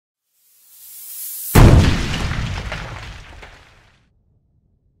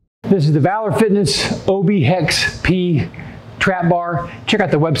This is the Valor Fitness OB-HXP trap bar. Check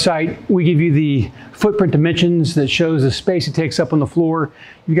out the website. We give you the footprint dimensions that shows the space it takes up on the floor.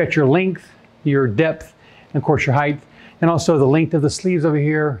 You've got your length, your depth, and of course your height, and also the length of the sleeves over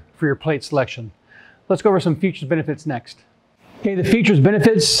here for your plate selection. Let's go over some features benefits next. Okay, the features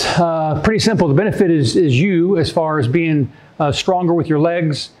benefits, pretty simple. The benefit is you as far as being stronger with your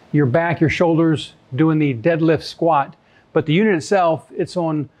legs, your back, your shoulders, doing the deadlift squat. But the unit itself, it's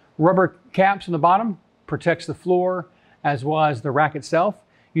on rubber caps on the bottom, protects the floor as well as the rack itself.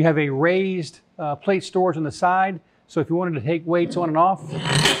 You have a raised plate storage on the side, so if you wanted to take weights on and off,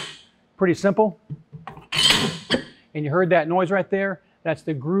 pretty simple. And you heard that noise right there? That's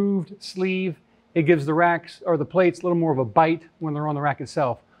the grooved sleeve. It gives the racks or the plates a little more of a bite when they're on the rack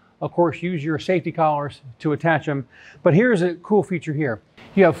itself. Of course, use your safety collars to attach them. But here's a cool feature here.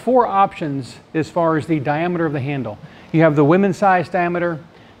 You have 4 options as far as the diameter of the handle. You have the women's size diameter,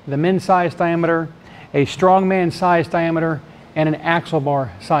 the men's size diameter, a strongman size diameter, and an axle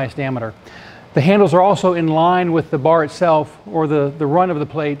bar size diameter. The handles are also in line with the bar itself or the run of the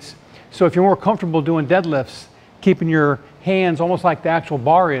plates. So if you're more comfortable doing deadlifts, keeping your hands almost like the actual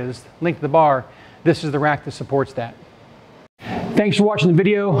bar is, linked to the bar, this is the rack that supports that. Thanks for watching the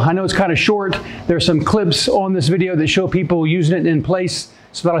video. I know it's kind of short. There's some clips on this video that show people using it in place,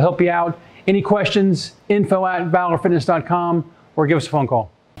 so that'll help you out. Any questions, info@valorfitness.com, or give us a phone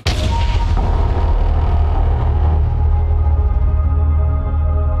call.